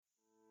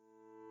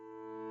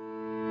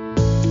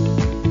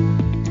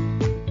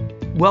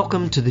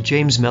Welcome to the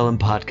James Mellon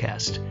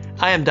Podcast.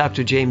 I am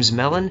Dr. James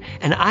Mellon,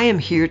 and I am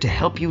here to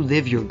help you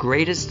live your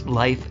greatest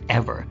life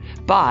ever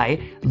by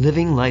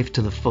living life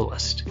to the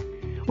fullest.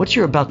 What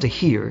you're about to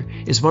hear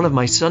is one of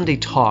my Sunday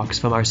talks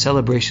from our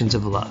celebrations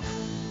of love.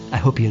 I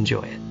hope you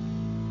enjoy it.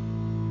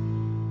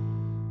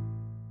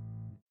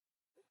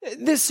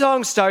 This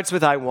song starts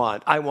with I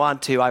want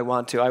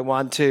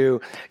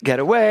to get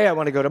away. I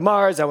want to go to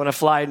Mars. I want to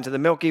fly into the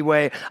Milky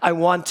Way. I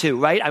want to,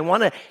 right?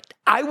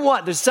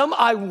 There's some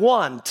I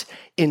want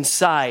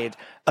inside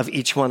of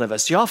each one of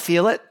us. Do y'all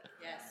feel it?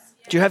 Yes.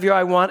 Do you have your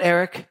I want,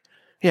 Eric?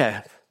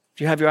 Yeah.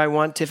 Do you have your I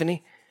want,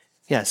 Tiffany?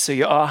 Yes. So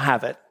you all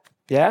have it.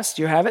 Yes?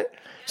 Do you have it?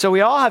 So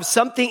we all have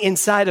something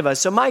inside of us.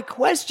 So my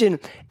question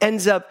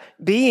ends up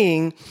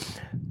being,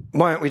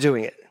 why aren't we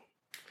doing it?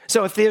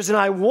 So if there's an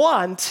I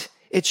want,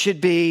 it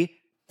should be,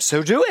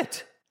 so do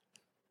it.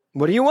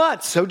 What do you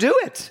want? So do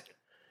it.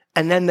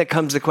 And then there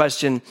comes the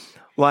question,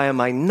 why am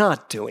I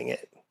not doing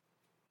it?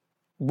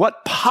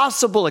 What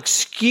possible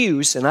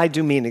excuse, and I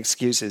do mean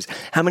excuses.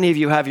 How many of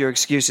you have your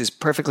excuses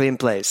perfectly in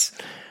place?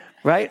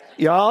 Right?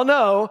 You all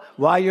know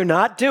why you're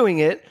not doing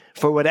it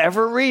for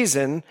whatever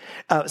reason.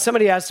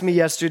 Somebody asked me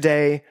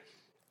yesterday,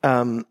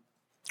 when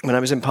I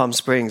was in Palm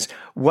Springs,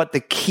 what the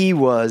key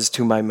was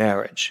to my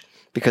marriage.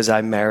 Because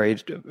I'm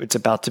married, it's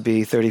about to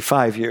be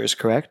 35 years,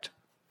 correct?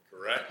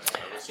 Correct.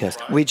 Yes.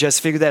 We just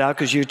figured that out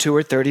because you two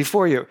are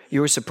 34. You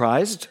were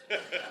surprised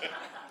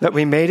that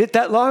we made it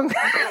that long?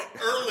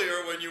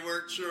 Earlier when you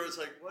weren't sure, it's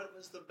like, what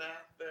was the math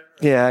there?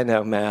 Yeah, I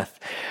know, math.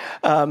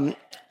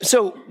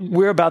 So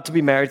we're about to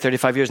be married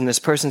 35 years, and this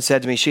person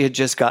said to me she had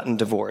just gotten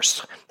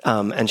divorced,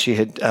 and she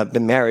had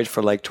been married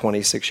for like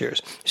 26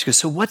 years. She goes,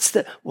 so what's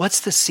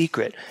the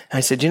secret? And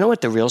I said, you know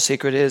what the real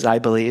secret is, I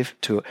believe,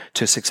 to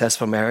a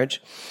successful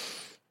marriage?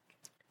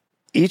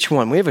 Each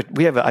one,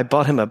 I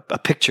bought him a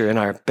picture in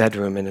our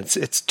bedroom, and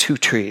it's two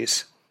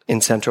trees in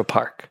Central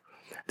Park.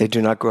 They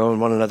do not grow in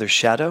one another's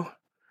shadow.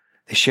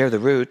 They share the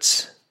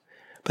roots,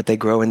 but they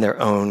grow in their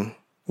own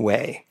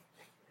way.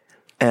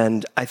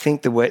 And I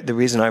think the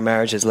reason our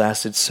marriage has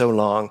lasted so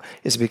long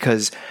is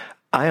because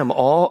I am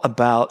all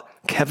about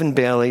Kevin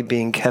Bailey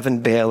being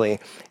Kevin Bailey,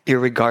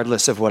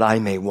 irregardless of what I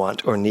may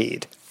want or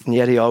need. And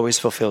yet he always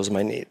fulfills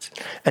my needs.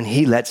 And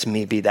he lets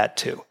me be that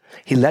too.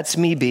 He lets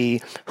me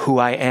be who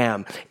I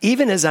am,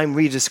 even as I'm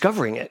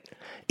rediscovering it.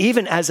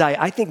 Even as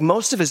I think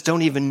most of us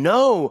don't even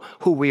know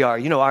who we are.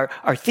 You know,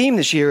 our theme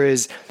this year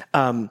is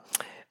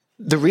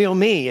the real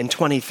me in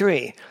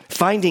 23.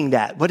 Finding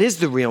that. What is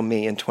the real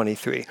me in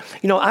 23?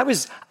 You know, I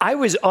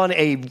was on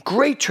a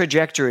great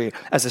trajectory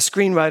as a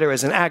screenwriter,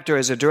 as an actor,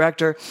 as a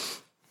director.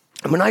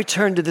 And when I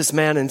turned to this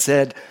man and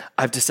said,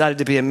 I've decided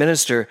to be a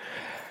minister,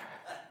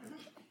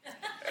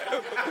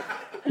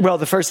 well,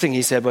 the first thing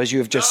he said was, you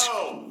have just...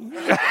 No.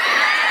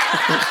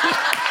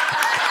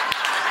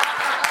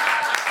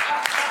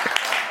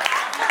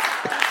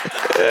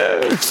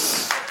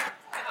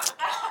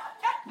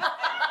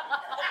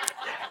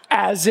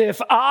 As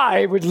if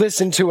I would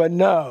listen to a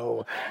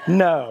no.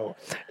 No.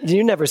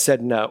 You never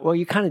said no. Well,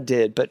 you kind of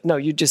did, but no,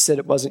 you just said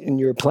it wasn't in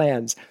your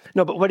plans.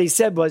 No, but what he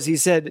said was,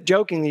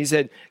 jokingly, he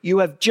said, you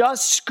have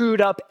just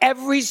screwed up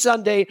every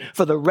Sunday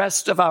for the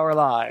rest of our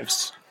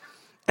lives.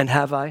 And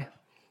have I?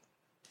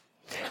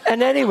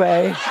 And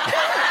anyway...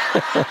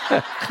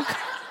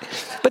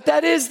 But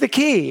that is the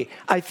key,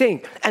 I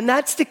think. And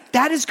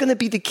that is going to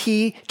be the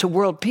key to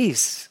world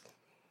peace.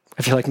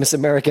 I feel like Miss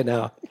America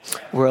now.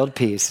 World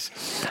peace.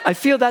 I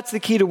feel that's the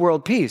key to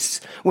world peace.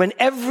 When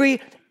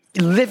every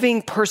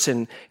living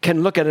person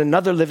can look at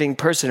another living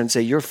person and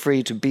say, you're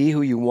free to be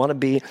who you want to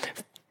be,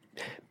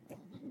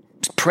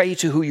 pray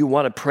to who you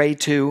want to pray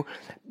to,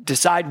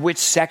 decide which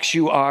sex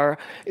you are.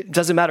 It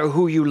doesn't matter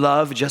who you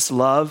love, just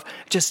love.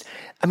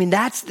 Isn't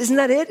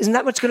that it? Isn't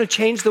that what's going to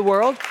change the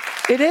world?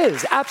 It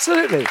is,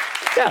 absolutely.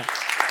 Yeah.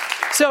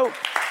 So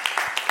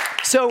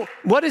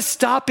what is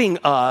stopping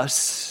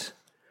us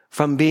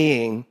from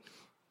being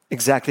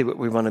exactly what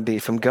we want to be,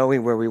 from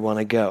going where we want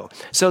to go?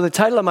 So the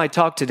title of my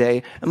talk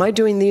today, am I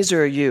doing these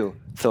or are you,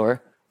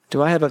 Thor?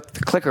 Do I have a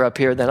clicker up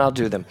here? Then I'll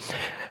do them.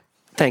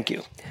 Thank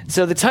you.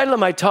 So the title of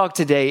my talk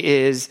today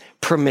is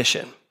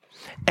Permission.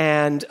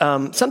 And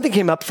something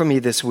came up for me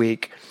this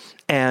week,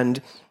 and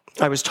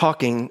I was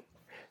talking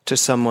to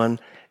someone,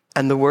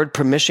 and the word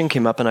permission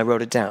came up, and I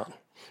wrote it down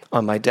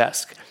on my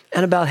desk.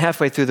 And about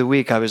halfway through the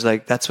week, I was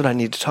like, that's what I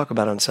need to talk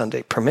about on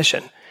Sunday,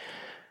 permission.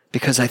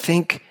 Because I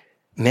think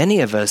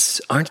many of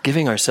us aren't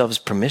giving ourselves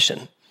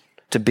permission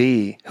to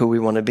be who we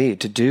want to be,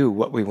 to do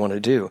what we want to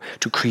do,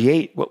 to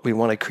create what we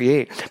want to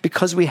create,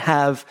 because we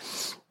have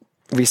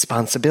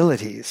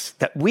responsibilities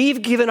that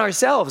we've given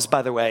ourselves,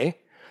 by the way,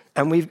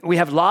 and we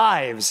have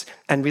lives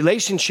and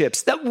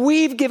relationships that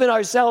we've given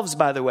ourselves,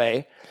 by the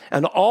way,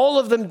 and all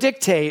of them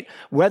dictate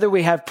whether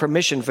we have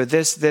permission for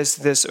this,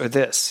 or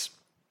this.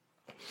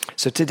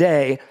 So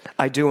today,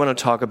 I do want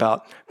to talk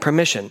about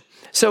permission.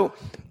 So,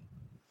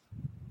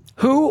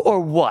 who or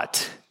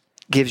what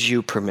gives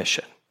you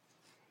permission?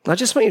 I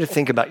just want you to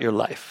think about your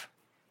life.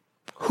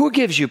 Who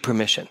gives you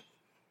permission?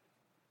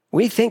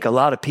 We think a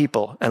lot of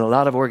people and a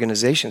lot of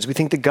organizations, we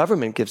think the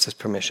government gives us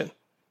permission.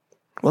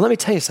 Well, let me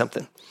tell you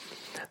something.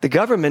 The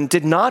government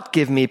did not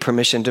give me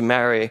permission to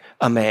marry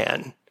a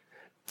man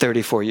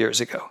 34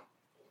 years ago.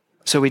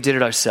 So we did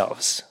it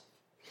ourselves.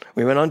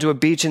 We went onto a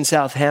beach in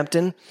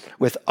Southampton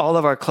with all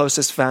of our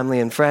closest family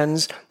and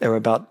friends. There were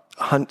about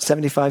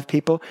 75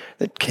 people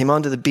that came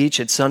onto the beach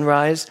at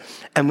sunrise,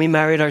 and we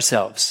married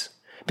ourselves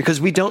because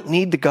we don't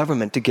need the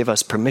government to give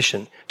us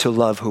permission to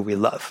love who we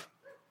love.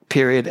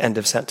 Period. End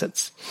of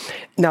sentence.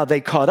 Now, they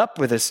caught up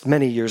with us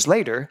many years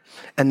later,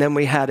 and then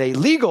we had a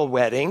legal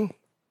wedding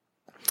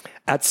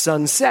at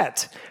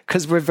sunset,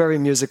 because we're very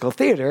musical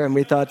theater, and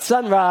we thought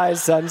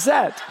sunrise,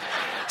 sunset.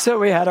 So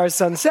we had our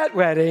sunset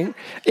wedding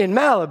in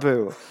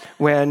Malibu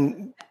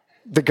when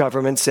the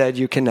government said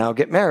you can now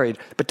get married.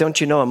 But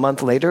don't you know, a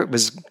month later, it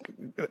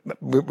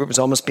was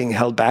almost being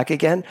held back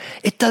again.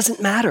 It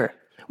doesn't matter.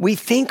 We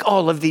think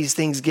all of these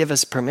things give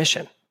us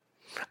permission.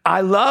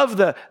 I love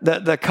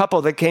the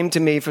couple that came to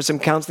me for some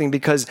counseling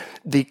because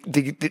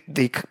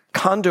the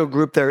condo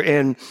group they're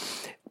in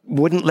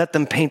wouldn't let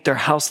them paint their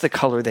house the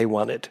color they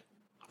wanted.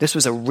 This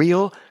was a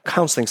real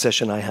counseling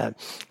session I had.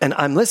 And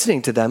I'm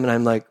listening to them and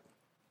I'm like,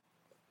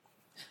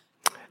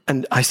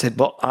 and I said,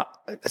 well,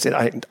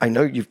 I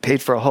know you've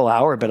paid for a whole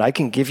hour, but I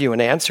can give you an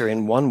answer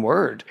in one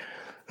word.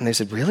 And they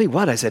said, really?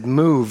 What? I said,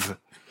 move.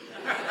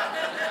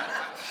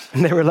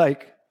 And they were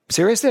like,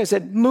 seriously? I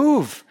said,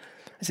 move.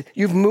 I said,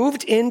 you've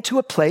moved into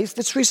a place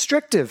that's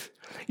restrictive.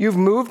 You've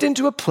moved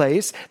into a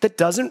place that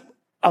doesn't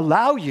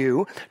allow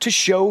you to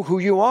show who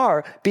you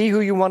are, be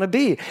who you want to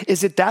be.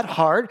 Is it that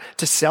hard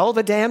to sell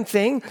the damn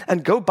thing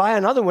and go buy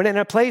another one in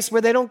a place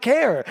where they don't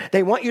care?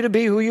 They want you to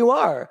be who you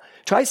are.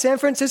 Try San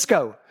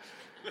Francisco.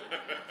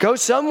 Go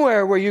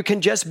somewhere where you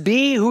can just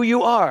be who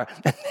you are.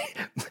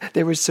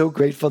 They were so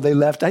grateful they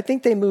left. I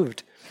think they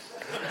moved.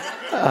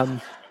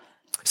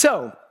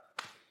 So,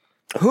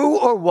 who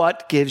or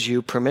what gives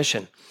you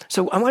permission?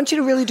 So I want you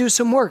to really do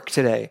some work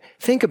today.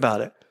 Think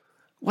about it.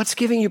 What's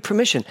giving you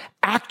permission?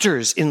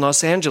 Actors in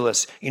Los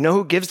Angeles. You know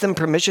who gives them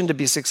permission to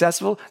be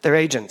successful? Their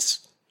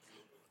agents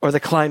or the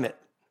climate.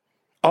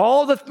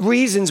 All the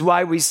reasons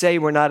why we say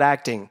we're not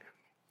acting.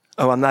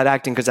 Oh, I'm not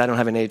acting because I don't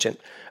have an agent.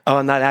 Oh,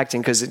 I'm not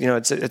acting because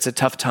it's a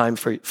tough time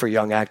for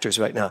young actors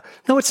right now.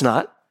 No, it's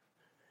not.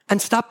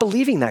 And stop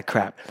believing that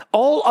crap.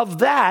 All of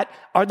that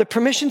are the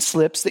permission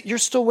slips that you're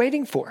still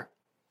waiting for.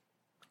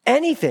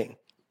 Anything.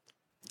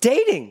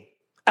 Dating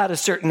at a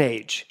certain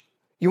age.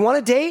 You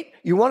want to date?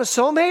 You want a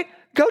soulmate?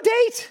 Go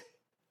date.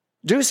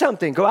 Do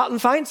something. Go out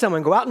and find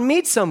someone. Go out and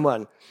meet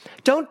someone.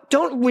 Don't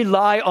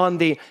rely on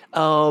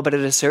but at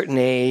a certain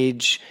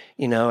age,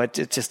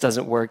 it just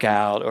doesn't work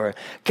out. Or,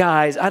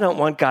 guys, I don't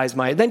want guys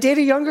then date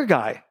a younger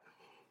guy.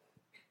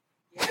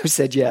 Who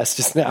said yes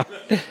just now?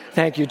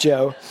 Thank you,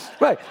 Joe.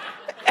 Right.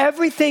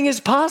 Everything is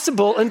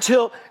possible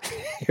until,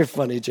 you're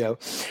funny, Joe.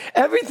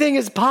 Everything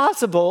is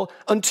possible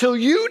until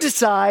you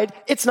decide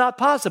it's not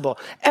possible.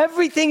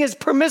 Everything is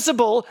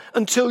permissible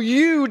until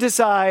you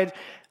decide,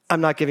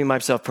 I'm not giving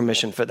myself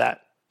permission for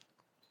that.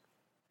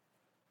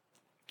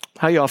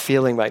 How are you all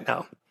feeling right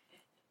now?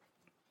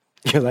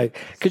 You're like,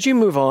 could you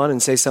move on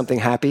and say something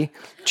happy,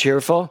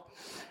 cheerful?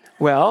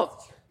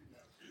 Well,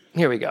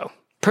 here we go.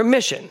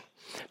 Permission.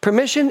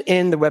 Permission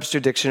in the Webster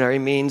Dictionary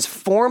means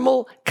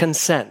formal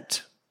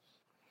consent.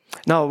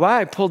 Now,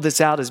 why I pulled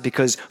this out is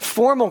because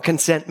formal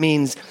consent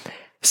means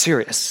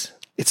serious.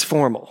 It's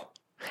formal.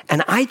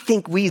 And I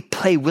think we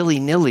play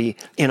willy-nilly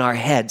in our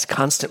heads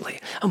constantly.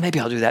 Oh, maybe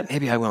I'll do that.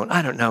 Maybe I won't.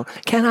 I don't know.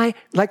 Can I?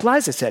 Like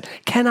Liza said,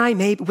 can I?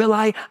 Maybe. Will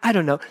I? I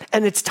don't know.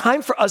 And it's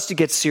time for us to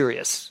get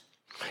serious.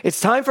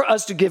 It's time for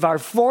us to give our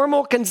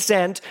formal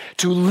consent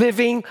to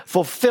living,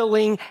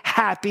 fulfilling,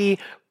 happy,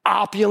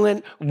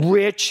 opulent,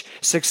 rich,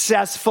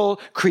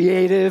 successful,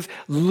 creative,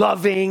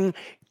 loving,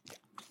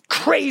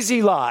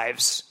 crazy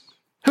lives.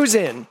 Who's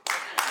in?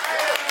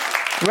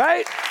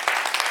 Right?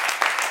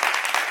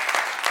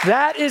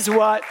 That is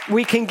what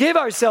we can give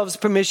ourselves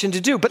permission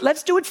to do. But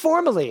let's do it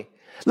formally.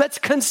 Let's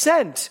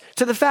consent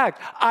to the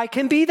fact, I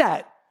can be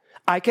that.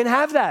 I can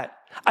have that.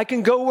 I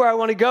can go where I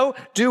want to go,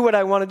 do what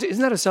I want to do.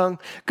 Isn't that a song?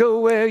 Go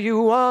where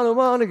you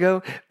want to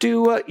go,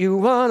 do what you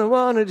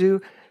want to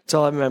do. That's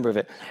all I remember of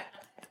it.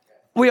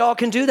 We all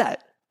can do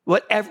that.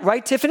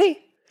 Right, Tiffany?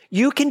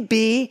 You can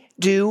be,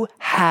 do,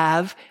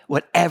 have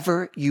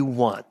whatever you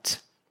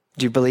want.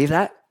 Do you believe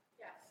that?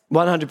 Yes.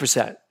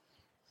 100%.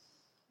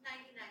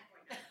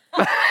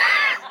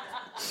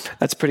 99.9.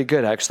 That's pretty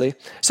good, actually.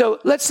 So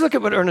let's look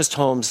at what Ernest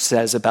Holmes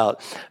says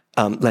about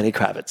Lenny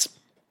Kravitz.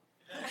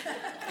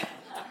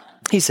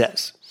 He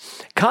says,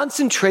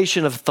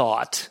 concentration of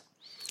thought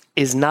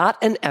is not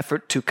an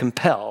effort to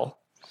compel,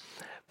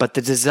 but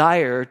the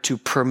desire to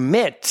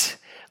permit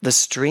the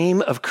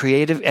stream of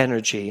creative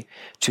energy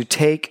to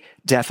take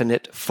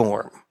definite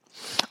form.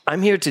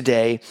 I'm here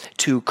today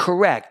to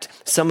correct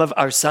some of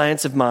our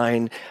science of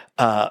mind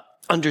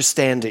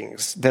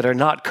understandings that are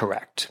not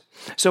correct.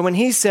 So when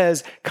he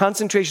says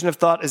concentration of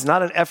thought is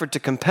not an effort to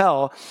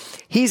compel,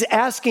 he's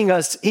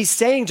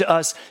saying to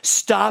us,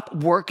 stop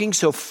working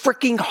so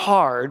freaking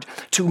hard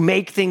to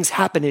make things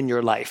happen in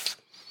your life.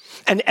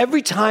 And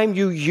every time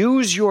you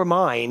use your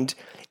mind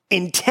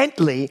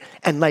intently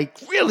and like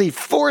really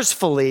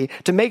forcefully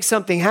to make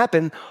something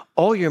happen,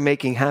 all you're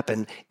making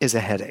happen is a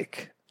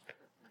headache.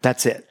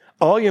 That's it.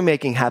 All you're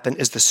making happen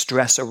is the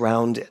stress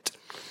around it.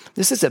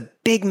 This is a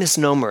big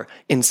misnomer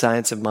in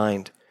science of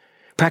mind.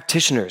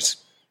 Practitioners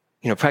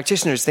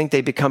think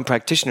they become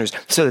practitioners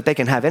so that they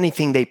can have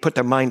anything they put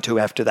their mind to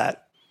after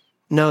that.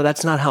 No,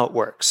 that's not how it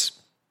works.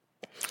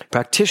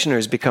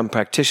 Practitioners become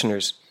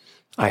practitioners.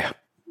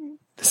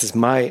 This is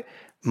my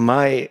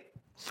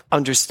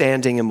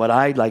understanding and what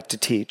I like to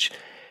teach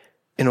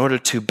in order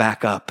to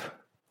back up.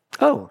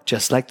 Oh,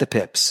 just like the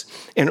pips.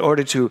 In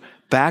order to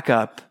back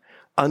up,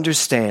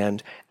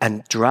 understand,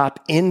 and drop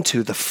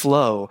into the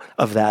flow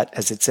of that,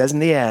 as it says in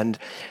the end,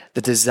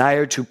 the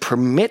desire to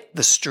permit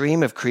the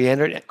stream of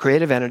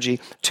creative energy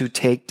to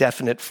take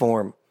definite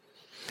form.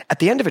 At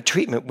the end of a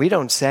treatment, we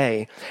don't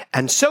say,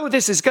 and so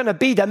this is going to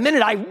be the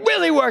minute I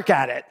really work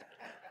at it.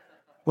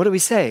 What do we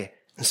say?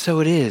 And so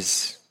it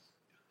is.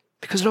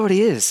 Because it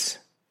already is.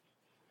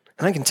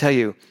 And I can tell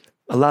you,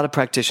 a lot of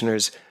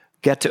practitioners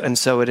get to, and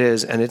so it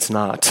is, and it's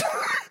not.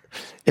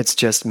 It's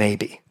just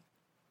maybe.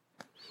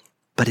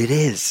 But it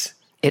is.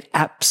 It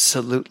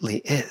absolutely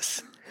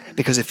is.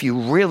 Because if you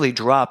really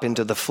drop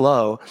into the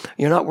flow,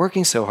 you're not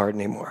working so hard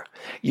anymore.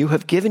 You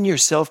have given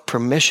yourself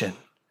permission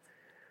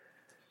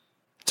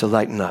to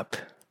lighten up.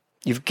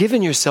 You've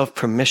given yourself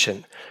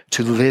permission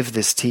to live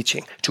this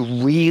teaching, to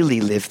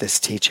really live this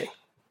teaching.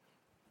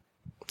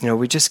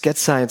 We just get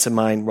science of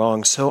mind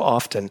wrong so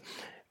often.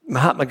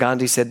 Mahatma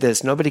Gandhi said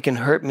this, nobody can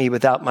hurt me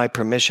without my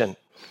permission.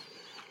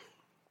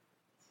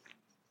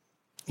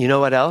 You know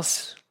what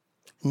else?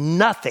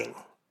 Nothing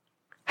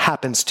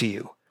happens to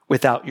you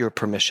without your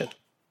permission.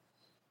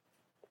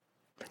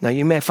 Now,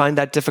 you may find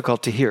that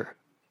difficult to hear.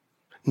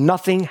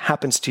 Nothing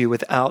happens to you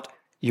without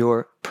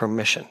your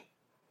permission.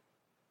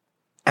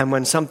 And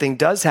when something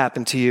does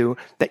happen to you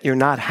that you're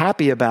not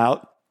happy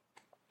about,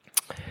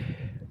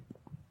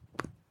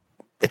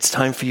 it's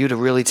time for you to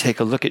really take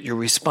a look at your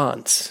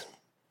response.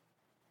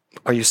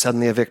 Are you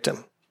suddenly a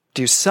victim?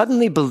 Do you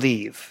suddenly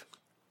believe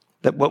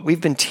that what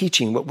we've been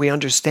teaching, what we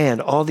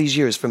understand all these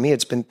years, for me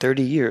it's been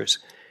 30 years,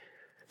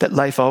 that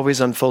life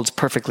always unfolds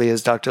perfectly,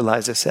 as Dr.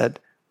 Liza said,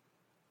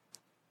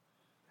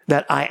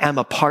 that I am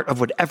a part of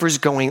whatever's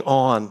going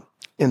on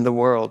in the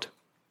world.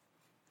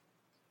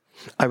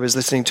 I was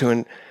listening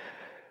to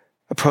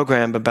a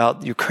program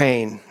about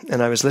Ukraine,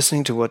 and I was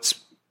listening to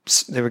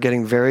they were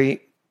getting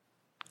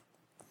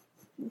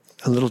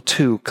a little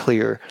too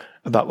clear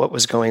about what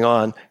was going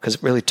on, because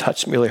it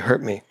really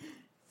hurt me.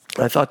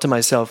 And I thought to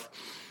myself,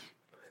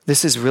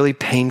 this is really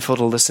painful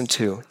to listen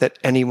to, that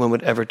anyone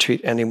would ever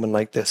treat anyone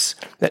like this,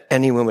 that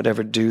anyone would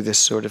ever do this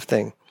sort of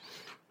thing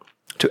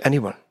to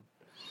anyone.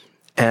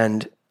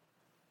 And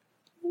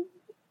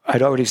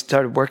I'd already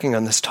started working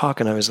on this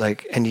talk, and I was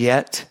like, and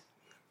yet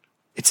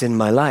it's in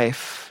my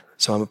life,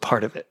 so I'm a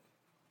part of it.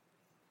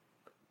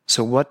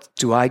 So what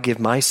do I give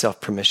myself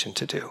permission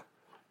to do?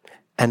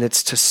 And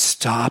it's to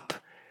stop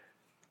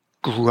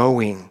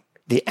growing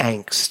the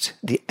angst,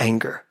 the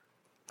anger.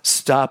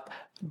 Stop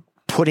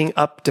putting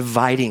up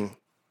dividing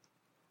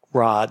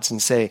rods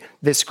and say,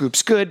 this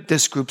group's good,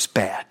 this group's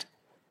bad.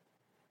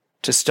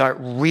 To start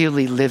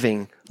really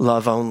living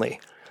love only.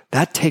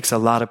 That takes a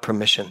lot of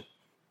permission.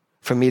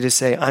 For me to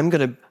say, I'm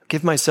going to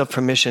give myself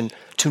permission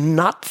to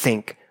not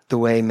think the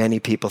way many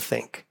people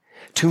think.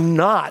 To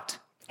not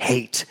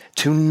hate,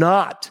 to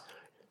not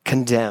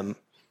condemn,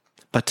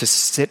 but to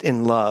sit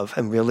in love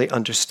and really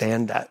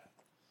understand that.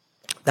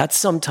 That's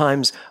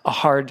sometimes a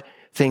hard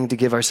thing to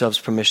give ourselves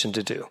permission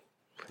to do.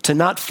 To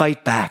not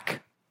fight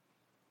back.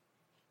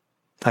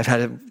 I've had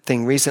a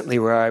thing recently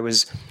where I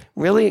was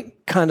really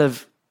kind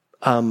of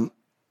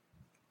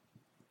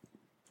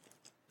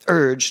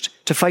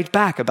urged to fight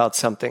back about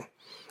something.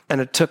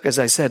 And it took, as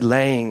I said,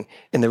 laying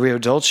in the Rio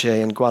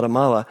Dolce in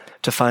Guatemala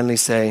to finally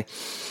say,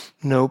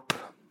 nope,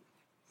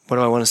 what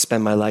do I want to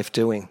spend my life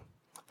doing?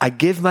 I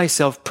give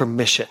myself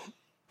permission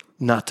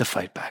not to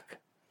fight back.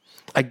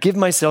 I give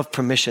myself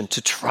permission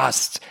to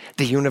trust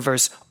the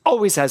universe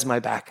always has my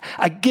back.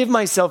 I give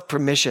myself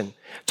permission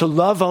to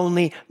love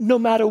only no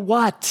matter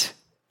what.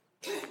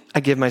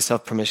 I give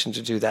myself permission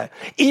to do that.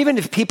 Even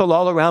if people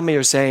all around me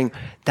are saying,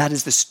 that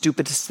is the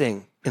stupidest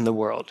thing in the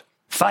world.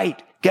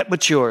 Fight, get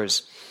what's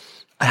yours.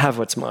 I have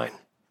what's mine.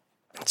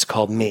 It's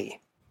called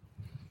me.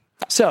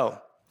 So,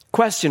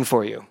 question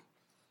for you.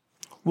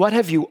 What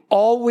have you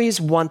always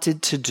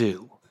wanted to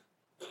do?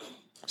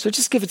 So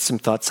just give it some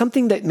thought.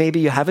 Something that maybe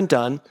you haven't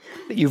done,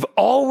 that you've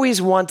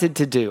always wanted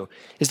to do.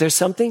 Is there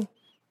something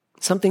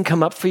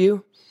come up for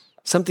you?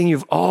 Something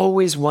you've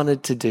always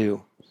wanted to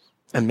do,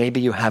 and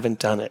maybe you haven't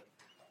done it.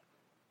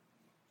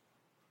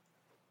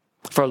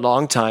 For a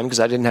long time, because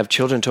I didn't have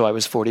children until I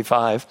was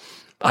 45,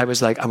 I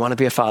was like, I want to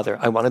be a father.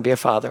 I want to be a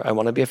father. I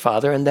want to be a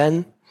father. And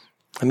then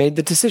I made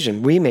the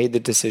decision. We made the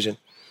decision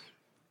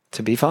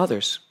to be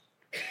fathers.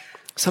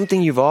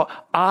 Something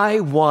I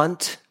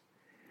want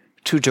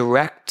to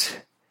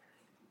direct,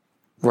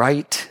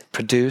 write,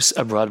 produce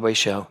a Broadway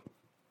show.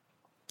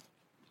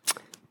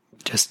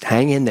 Just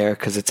hang in there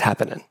because it's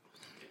happening.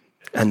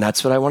 And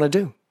that's what I want to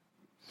do.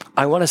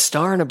 I want to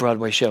star in a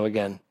Broadway show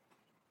again.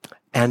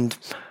 And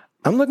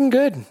I'm looking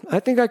good. I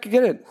think I could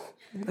get it.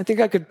 I think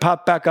I could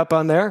pop back up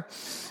on there.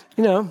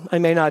 I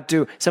may not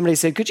do. Somebody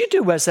said, could you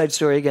do West Side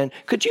Story again?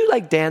 Could you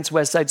dance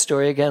West Side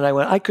Story again? I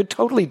went, I could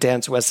totally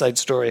dance West Side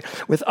Story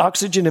with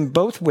oxygen in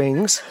both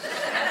wings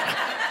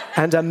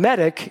and a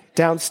medic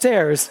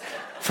downstairs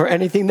for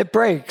anything that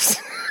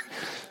breaks.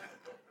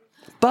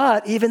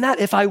 But even that,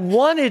 if I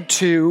wanted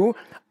to,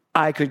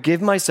 I could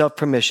give myself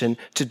permission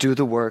to do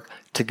the work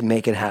to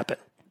make it happen.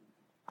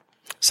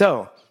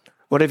 So,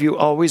 what have you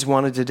always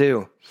wanted to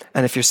do?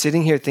 And if you're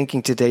sitting here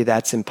thinking today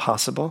that's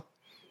impossible,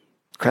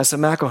 Cressa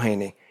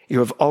McElhaney, you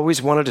have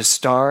always wanted to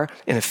star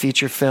in a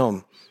feature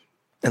film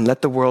and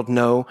let the world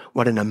know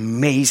what an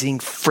amazing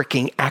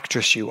freaking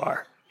actress you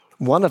are.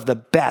 One of the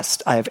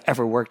best I have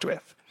ever worked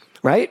with,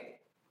 right?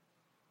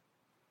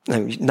 I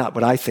mean, not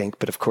what I think,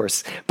 but of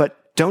course.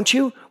 But don't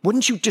you?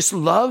 Wouldn't you just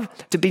love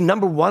to be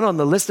number one on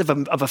the list of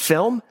a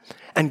film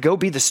and go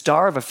be the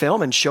star of a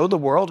film and show the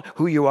world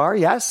who you are?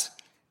 Yes?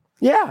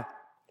 Yeah.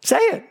 Say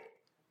it.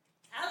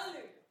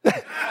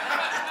 Hallelujah.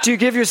 Do you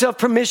give yourself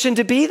permission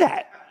to be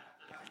that?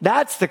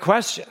 That's the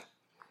question.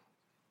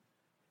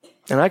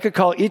 And I could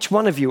call each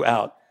one of you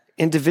out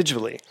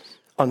individually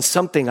on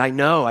something I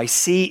know, I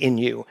see in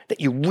you that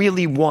you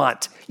really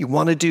want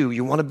to do,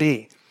 you want to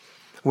be.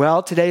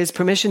 Well, today is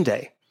permission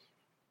day.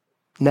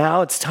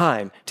 Now it's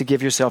time to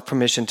give yourself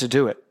permission to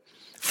do it.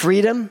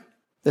 Freedom,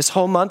 this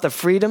whole month of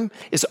freedom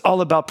is all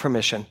about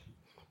permission.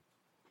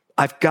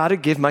 I've got to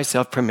give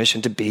myself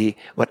permission to be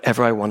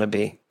whatever I want to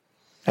be,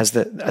 as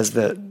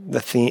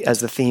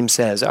the theme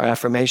says, our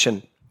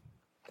affirmation.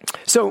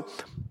 So,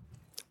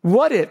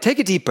 what if, take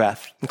a deep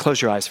breath and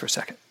close your eyes for a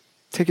second.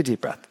 Take a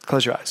deep breath,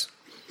 close your eyes.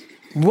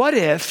 What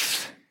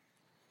if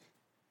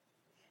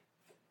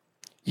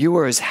you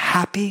were as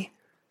happy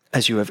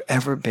as you have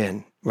ever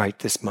been right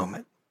this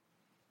moment?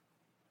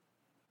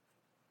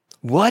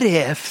 What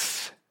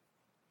if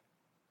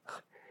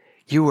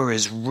you were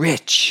as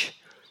rich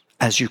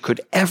as you could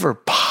ever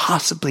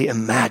possibly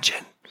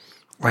imagine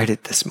right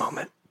at this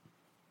moment?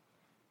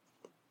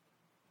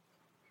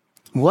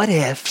 What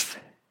if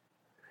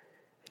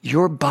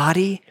your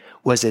body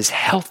was as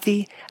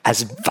healthy,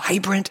 as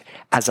vibrant,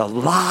 as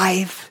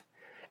alive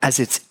as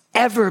it's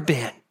ever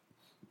been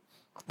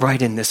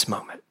right in this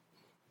moment?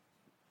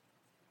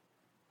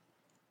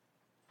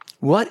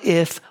 What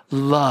if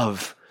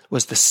love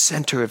was the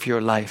center of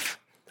your life?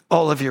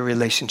 All of your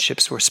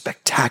relationships were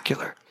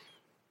spectacular.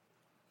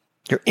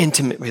 Your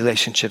intimate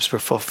relationships were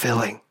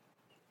fulfilling.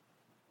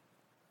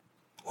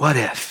 What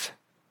if?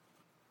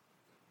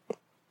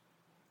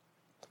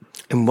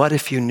 And what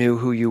if you knew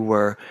who you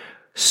were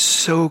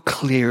so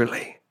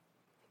clearly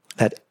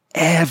that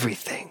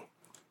everything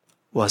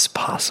was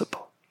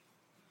possible?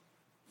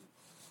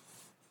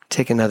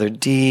 Take another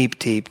deep,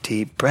 deep,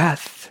 deep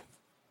breath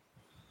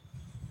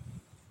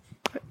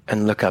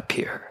and look up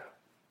here.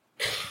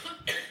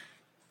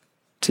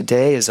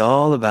 Today is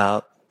all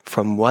about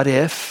from what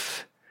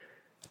if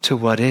to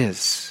what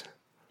is,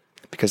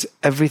 because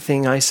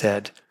everything I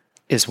said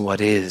is what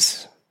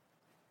is.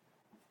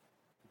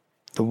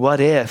 The what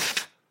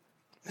if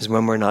is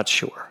when we're not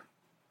sure.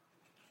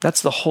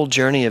 That's the whole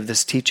journey of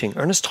this teaching.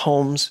 Ernest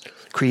Holmes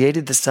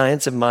created the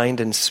science of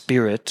mind and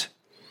spirit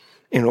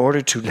in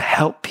order to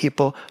help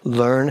people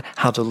learn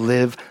how to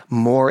live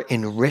more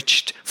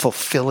enriched,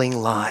 fulfilling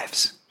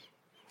lives.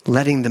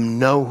 Letting them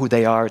know who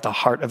they are at the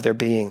heart of their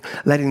being.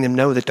 Letting them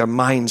know that their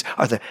minds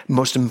are the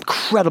most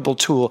incredible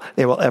tool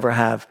they will ever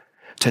have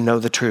to know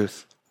the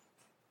truth.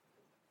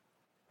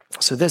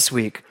 So this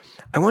week,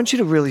 I want you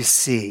to really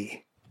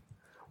see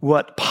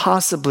what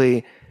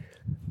possibly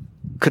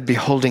could be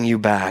holding you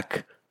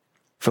back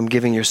from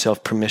giving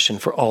yourself permission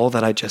for all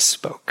that I just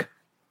spoke.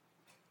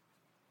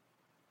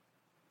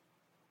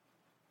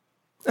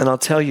 And I'll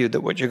tell you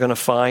that what you're going to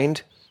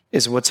find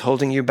is what's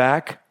holding you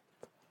back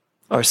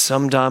are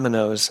some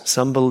dominoes,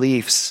 some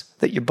beliefs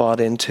that you bought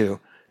into,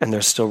 and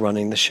they're still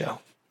running the show.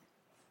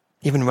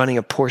 Even running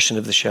a portion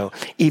of the show,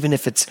 even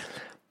if it's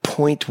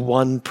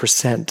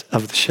 0.1%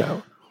 of the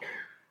show.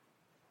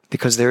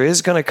 Because there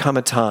is going to come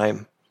a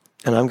time,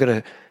 and I'm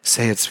going to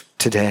say it's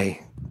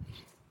today,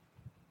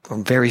 or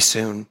very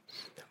soon,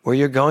 where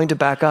you're going to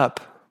back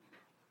up,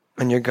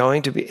 and you're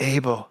going to be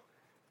able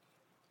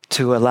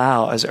to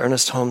allow, as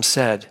Ernest Holmes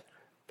said,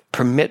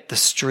 permit the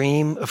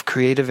stream of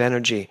creative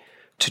energy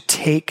to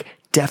take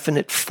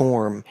definite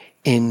form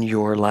in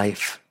your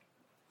life.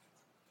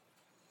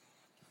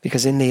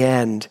 Because in the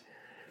end,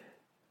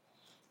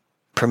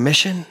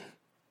 permission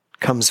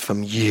comes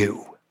from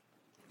you,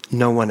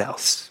 no one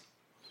else.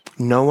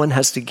 No one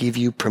has to give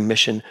you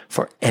permission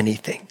for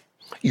anything.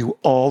 You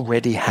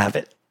already have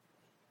it.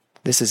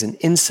 This is an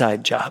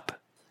inside job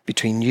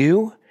between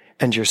you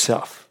and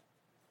yourself.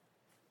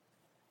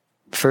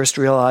 First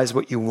realize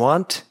what you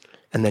want,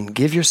 and then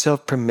give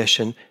yourself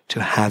permission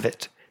to have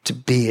it, to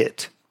be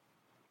it.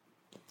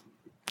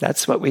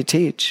 That's what we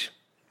teach.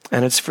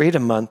 And it's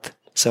Freedom Month,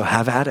 so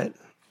have at it.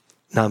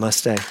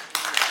 Namaste.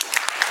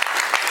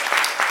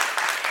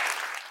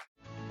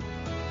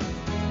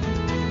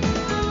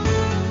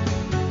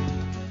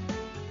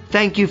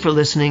 Thank you for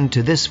listening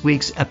to this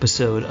week's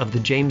episode of the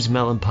James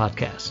Mellon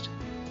Podcast.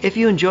 If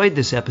you enjoyed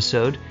this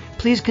episode,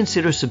 please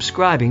consider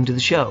subscribing to the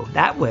show.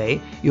 That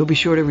way, you'll be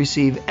sure to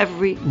receive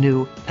every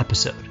new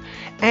episode.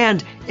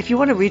 And if you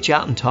want to reach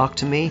out and talk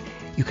to me,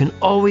 you can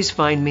always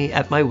find me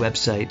at my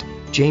website,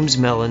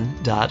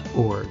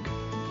 jamesmellon.org.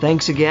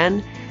 Thanks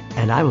again,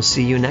 and I will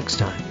see you next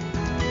time.